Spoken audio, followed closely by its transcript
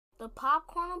The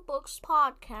Popcorn and Books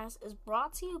podcast is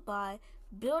brought to you by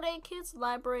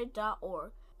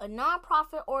BuildAKidsLibrary.org, a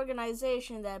nonprofit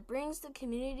organization that brings the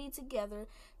community together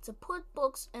to put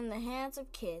books in the hands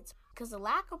of kids. Because the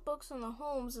lack of books in the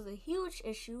homes is a huge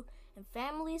issue, and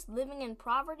families living in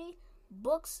poverty,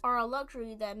 books are a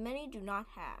luxury that many do not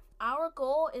have. Our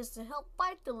goal is to help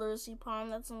fight the literacy problem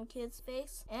that some kids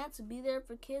face and to be there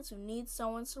for kids who need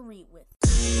someone to read with.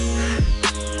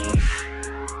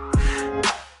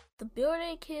 The Build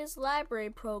a Kids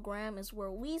Library program is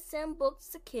where we send books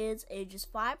to kids ages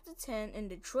 5 to 10 in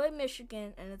Detroit,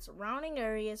 Michigan and its surrounding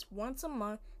areas once a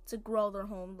month to grow their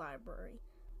home library.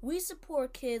 We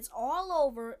support kids all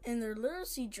over in their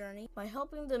literacy journey by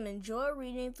helping them enjoy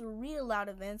reading through read aloud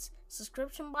events,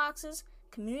 subscription boxes,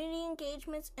 community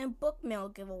engagements, and book mail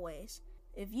giveaways.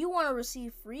 If you want to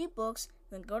receive free books,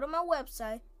 then go to my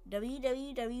website,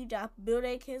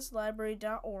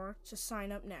 www.buildakidslibrary.org, to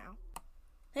sign up now.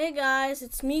 Hey guys,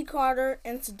 it's me, Carter,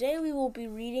 and today we will be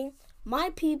reading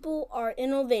My People Are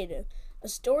Innovative, a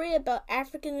story about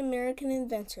African American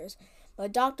inventors by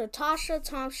Dr. Tasha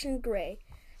Thompson Gray.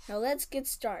 Now let's get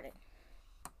started.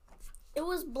 It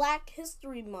was Black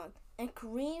History Month, and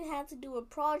Kareem had to do a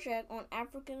project on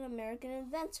African American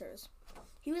inventors.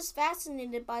 He was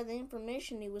fascinated by the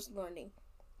information he was learning.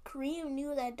 Kareem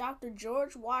knew that Dr.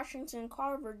 George Washington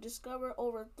Carver discovered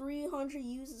over 300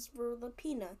 uses for the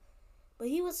peanut, but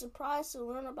he was surprised to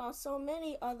learn about so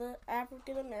many other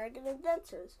African American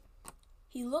inventors.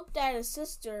 He looked at his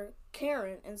sister,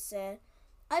 Karen, and said,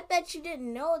 "I bet you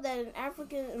didn't know that an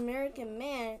African American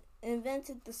man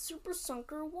invented the Super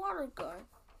Sunker water gun."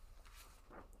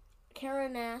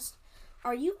 Karen asked,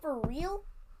 "Are you for real?"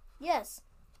 "Yes,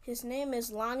 his name is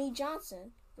Lonnie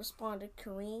Johnson," responded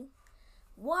Kareem.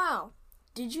 "Wow,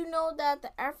 did you know that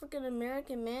the African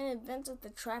American man invented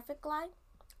the traffic light?"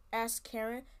 asked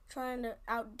Karen, trying to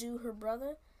outdo her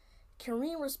brother.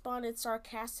 Kareem responded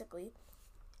sarcastically,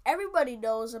 "Everybody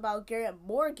knows about Garrett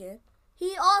Morgan.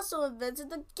 He also invented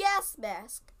the gas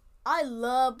mask." I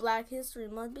love Black History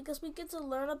Month because we get to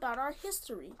learn about our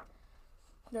history.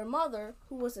 Their mother,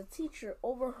 who was a teacher,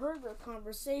 overheard their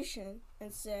conversation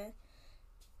and said,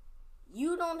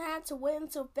 "You don't have to wait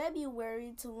until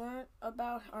February to learn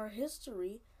about our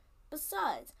history.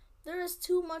 Besides, there is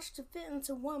too much to fit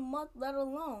into 1 month, let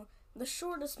alone the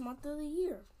shortest month of the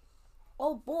year."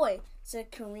 "Oh boy," said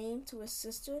Kareem to his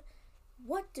sister,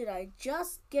 "what did I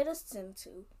just get us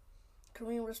into?"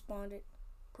 Kareem responded,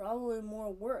 "Probably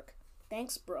more work.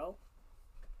 Thanks, bro."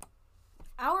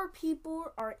 "Our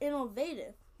people are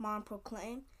innovative," Mom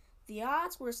proclaimed. "The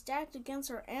odds were stacked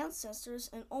against our ancestors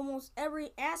in almost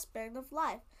every aspect of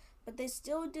life, but they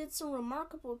still did some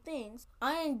remarkable things.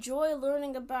 I enjoy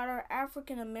learning about our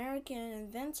African American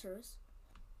inventors.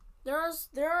 There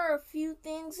are a few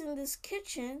things in this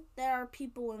kitchen that our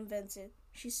people invented,"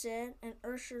 she said, and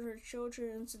ushered her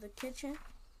children into the kitchen.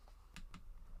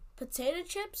 "Potato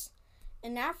chips?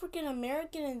 An African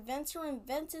American inventor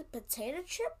invented potato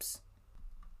chips?"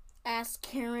 asked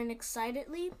Karen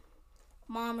excitedly.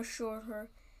 Mom assured her,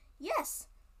 "Yes,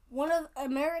 one of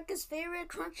America's favorite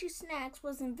crunchy snacks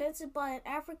was invented by an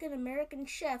African American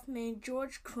chef named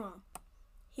George Crumb.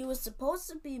 He was supposed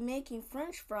to be making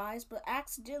French fries, but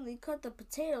accidentally cut the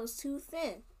potatoes too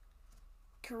thin."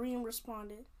 Kareem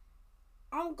responded,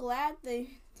 "I'm glad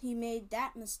he made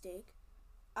that mistake.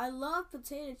 I love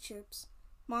potato chips."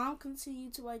 Mom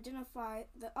continued to identify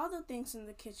the other things in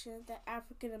the kitchen that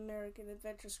African American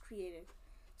inventors created,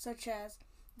 such as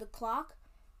the clock,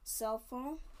 cell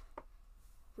phone,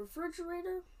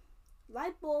 refrigerator,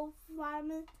 light bulb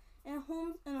fireman, and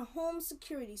a home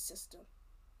security system.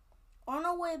 On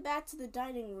our way back to the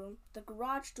dining room, the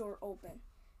garage door opened.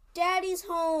 "Daddy's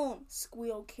home!"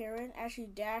 squealed Karen as she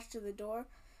dashed to the door.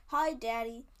 "Hi,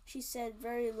 Daddy," she said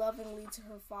very lovingly to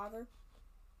her father.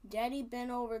 Daddy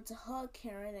bent over to hug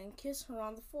Karen and kiss her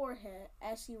on the forehead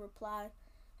as he replied,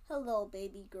 "Hello,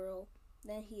 baby girl."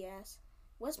 Then he asked,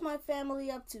 "What's my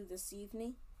family up to this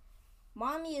evening?"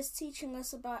 "Mommy is teaching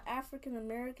us about African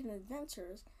American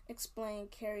inventors,"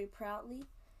 explained Carrie proudly.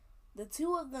 The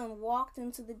two of them walked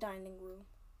into the dining room.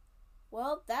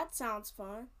 "Well, that sounds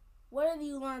fun. What have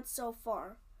you learned so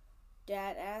far?"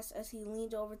 Dad asked as he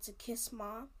leaned over to kiss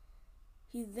Mom.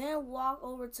 He then walked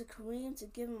over to Kareem to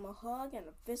give him a hug and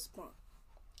a fist bump.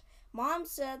 "Mom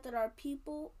said that our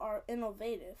people are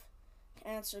innovative,"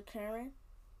 answered Karen.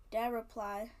 Dad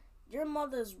replied, "Your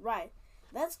mother's right.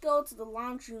 Let's go to the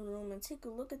laundry room and take a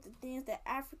look at the things that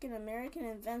African American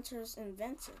inventors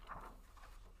invented."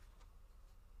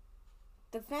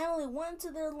 The family went to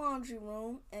their laundry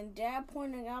room, and Dad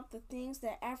pointed out the things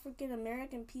that African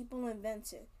American people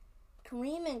invented.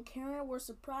 Kareem and Karen were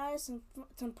surprised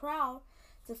and proud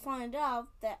to find out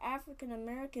that African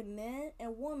American men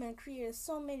and women created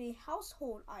so many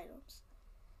household items,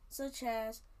 such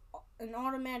as an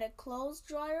automatic clothes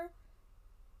dryer,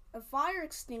 a fire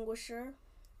extinguisher,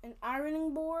 an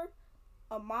ironing board,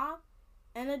 a mop,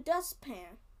 and a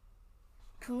dustpan.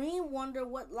 Kareem wondered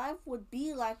what life would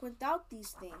be like without these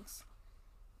things.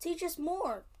 Teach us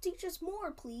more,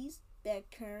 please,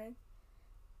 begged Karen.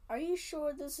 Are you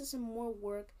sure this isn't more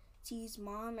work? Teased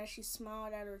Mom as she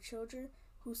smiled at her children,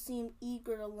 who seemed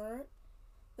eager to learn.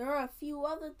 There are a few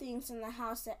other things in the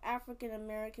house that African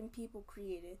American people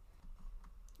created.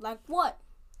 Like what?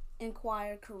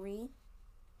 Inquired Kareem.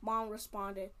 Mom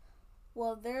responded,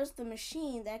 well, there's the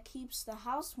machine that keeps the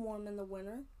house warm in the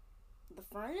winter. The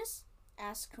furnace?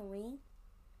 Asked Kareem.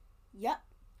 Yep,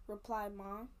 replied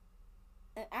Mom.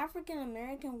 An African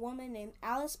American woman named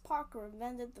Alice Parker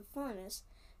invented the furnace.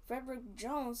 Frederick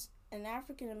Jones, an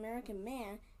African American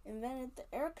man, invented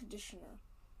the air conditioner.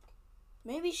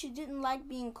 Maybe she didn't like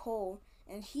being cold,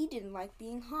 and he didn't like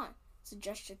being hot,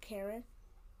 suggested Karen.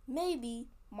 Maybe,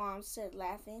 Mom said,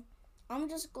 laughing. I'm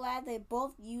just glad they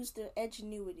both used their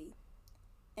ingenuity.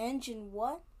 Engine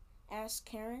what? Asked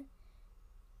Karen.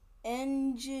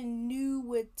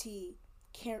 Ingenuity,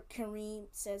 Kareem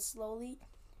said slowly.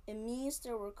 It means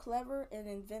they were clever and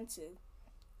inventive.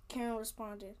 Karen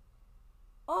responded,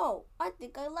 oh, I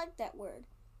think I like that word.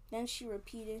 Then she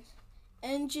repeated,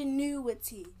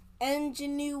 ingenuity,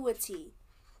 ingenuity.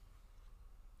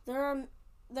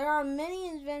 There are many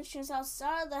inventions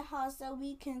outside of the house that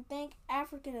we can thank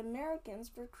African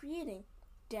Americans for creating,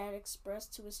 Dad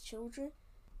expressed to his children.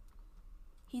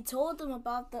 He told them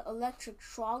about the electric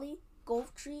trolley,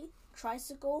 golf tree,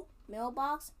 tricycle,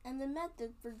 mailbox, and the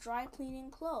method for dry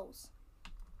cleaning clothes.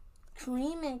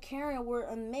 Kareem and Karen were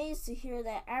amazed to hear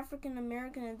that African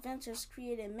American inventors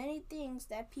created many things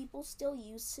that people still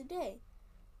use today.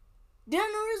 Dinner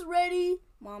is ready,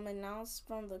 Mom announced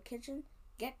from the kitchen.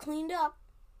 Get cleaned up.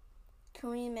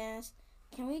 Kareem asked,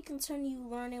 can we continue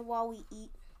learning while we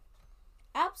eat?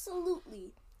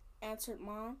 Absolutely, answered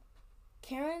Mom.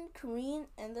 Karen, Kareem,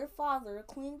 and their father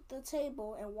cleaned the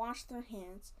table and washed their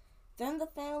hands. Then the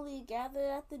family gathered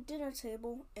at the dinner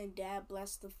table and Dad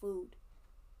blessed the food.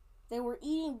 They were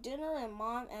eating dinner and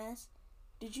Mom asked,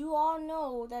 did you all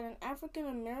know that an African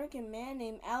American man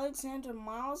named Alexander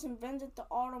Miles invented the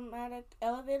automatic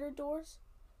elevator doors?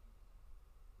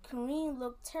 Kareem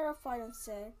looked terrified and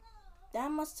said,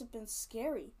 that must have been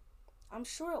scary. I'm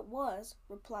sure it was,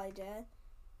 replied Dad.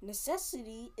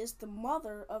 Necessity is the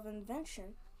mother of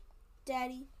invention.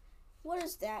 Daddy, what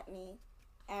does that mean?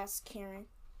 Asked Karen.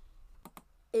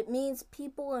 It means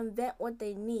people invent what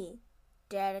they need,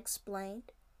 Dad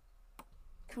explained.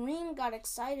 Kareem got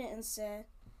excited and said,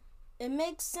 it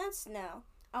makes sense now.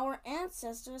 Our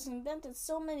ancestors invented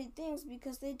so many things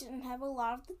because they didn't have a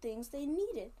lot of the things they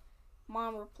needed.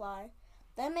 Mom replied,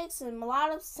 that makes a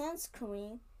lot of sense,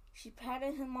 Kareem. She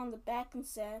patted him on the back and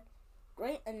said,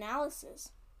 great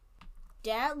analysis.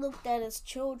 Dad looked at his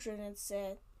children and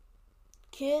said,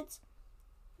 kids,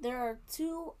 there are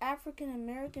 2 African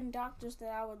American doctors that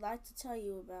I would like to tell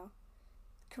you about.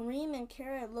 Kareem and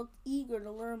Karen looked eager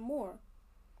to learn more.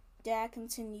 Dad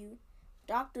continued,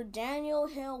 Dr. Daniel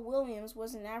Hale Williams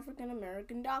was an African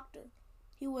American doctor.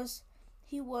 He was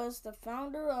the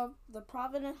founder of the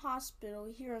Providence Hospital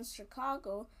here in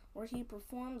Chicago, where he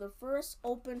performed the first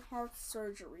open heart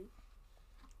surgery.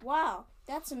 Wow,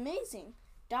 that's amazing.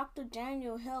 Dr.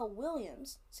 Daniel Hale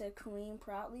Williams, said Kareem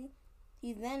proudly.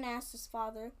 He then asked his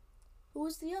father, who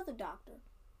was the other doctor?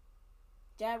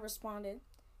 Dad responded,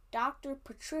 Dr.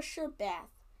 Patricia Bath.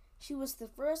 She was the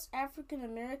first African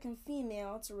American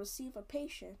female to receive a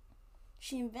patient.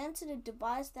 She invented a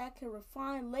device that could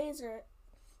refine laser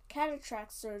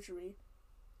cataract surgery.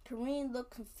 Kareem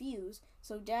looked confused,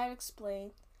 so Dad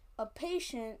explained, a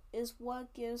patient is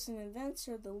what gives an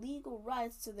inventor the legal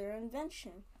rights to their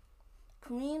invention.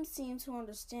 Kareem seemed to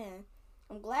understand.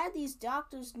 I'm glad these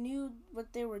doctors knew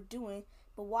what they were doing,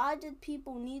 but why did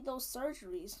people need those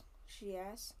surgeries? She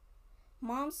asked.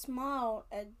 Mom smiled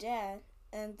at Dad,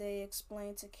 and they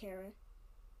explained to Karen.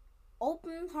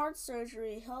 Open heart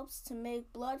surgery helps to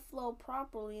make blood flow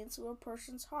properly into a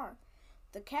person's heart.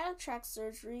 The cataract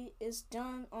surgery is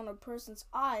done on a person's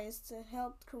eyes to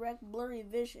help correct blurry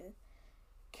vision.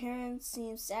 Karen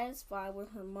seemed satisfied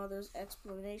with her mother's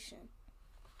explanation.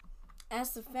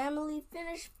 As the family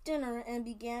finished dinner and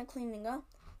began cleaning up,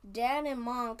 Dad and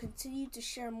Mom continued to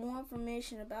share more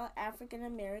information about African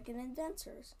American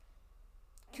inventors.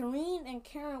 Kareem and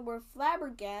Karen were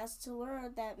flabbergasted to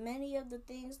learn that many of the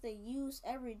things they use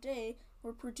every day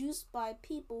were produced by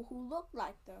people who looked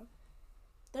like them.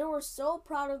 They were so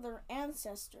proud of their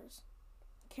ancestors,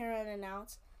 Karen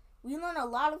announced. We learned a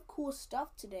lot of cool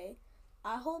stuff today.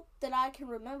 I hope that I can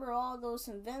remember all those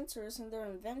inventors and their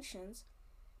inventions.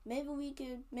 Maybe we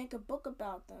could make a book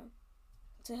about them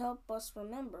to help us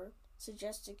remember,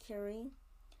 suggested Karine.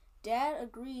 Dad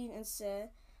agreed and said,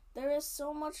 there is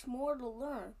so much more to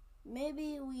learn.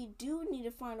 Maybe we do need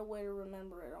to find a way to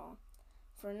remember it all.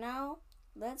 For now,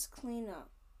 let's clean up,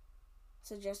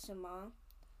 suggested Mom.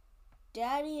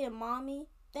 Daddy and Mommy,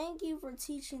 thank you for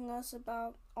teaching us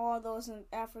about all those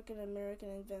African American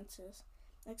inventors,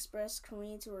 expressed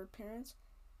Karine to her parents.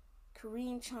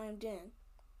 Karine chimed in.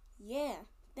 Yeah,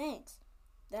 thanks.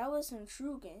 That was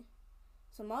intriguing.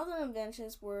 Some other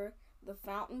inventions were the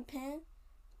fountain pen,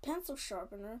 pencil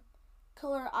sharpener,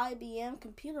 color IBM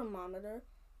computer monitor,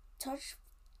 touch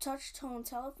tone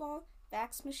telephone,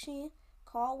 fax machine,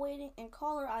 call waiting and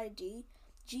caller ID,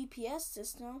 GPS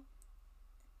system,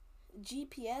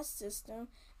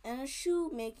 and a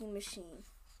shoe making machine.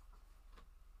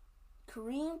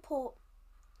 Karine pulled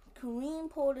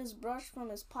his brush from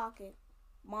his pocket.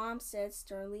 Mom said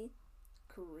sternly,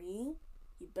 Karine,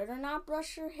 you better not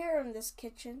brush your hair in this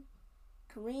kitchen.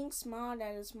 Karine smiled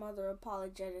at his mother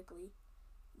apologetically.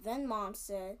 Then Mom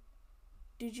said,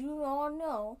 did you all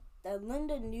know that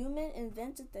Linda Newman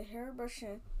invented the hairbrush?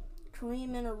 And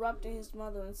Karine interrupted his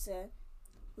mother and said,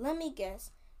 let me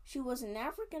guess, she was an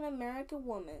African American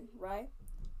woman, right?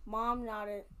 Mom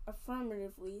nodded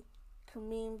affirmatively.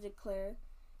 Karine declared,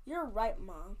 you're right,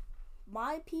 Mom.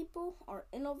 My people are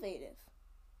innovative.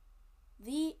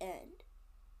 The end.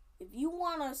 If you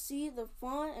want to see the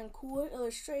fun and cool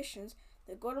illustrations,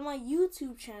 then go to my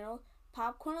YouTube channel,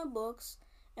 Popcorn and Books,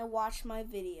 and watch my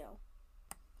video.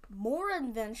 More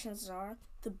inventions are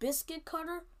the biscuit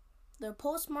cutter, the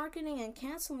post-marketing and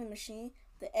canceling machine,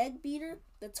 the egg beater,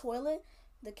 the toilet,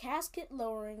 the casket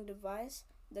lowering device,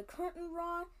 the curtain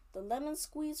rod, the lemon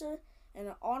squeezer, and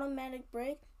an automatic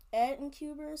brake, egg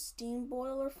incubator, steam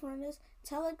boiler furnace,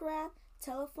 telegraph,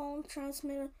 telephone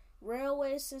transmitter,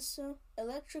 railway system,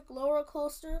 electric roller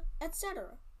coaster,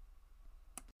 etc.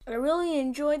 I really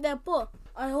enjoyed that book.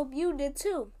 I hope you did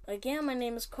too. Again, my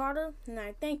name is Carter, and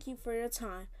I thank you for your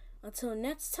time. Until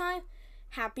next time,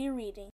 happy reading.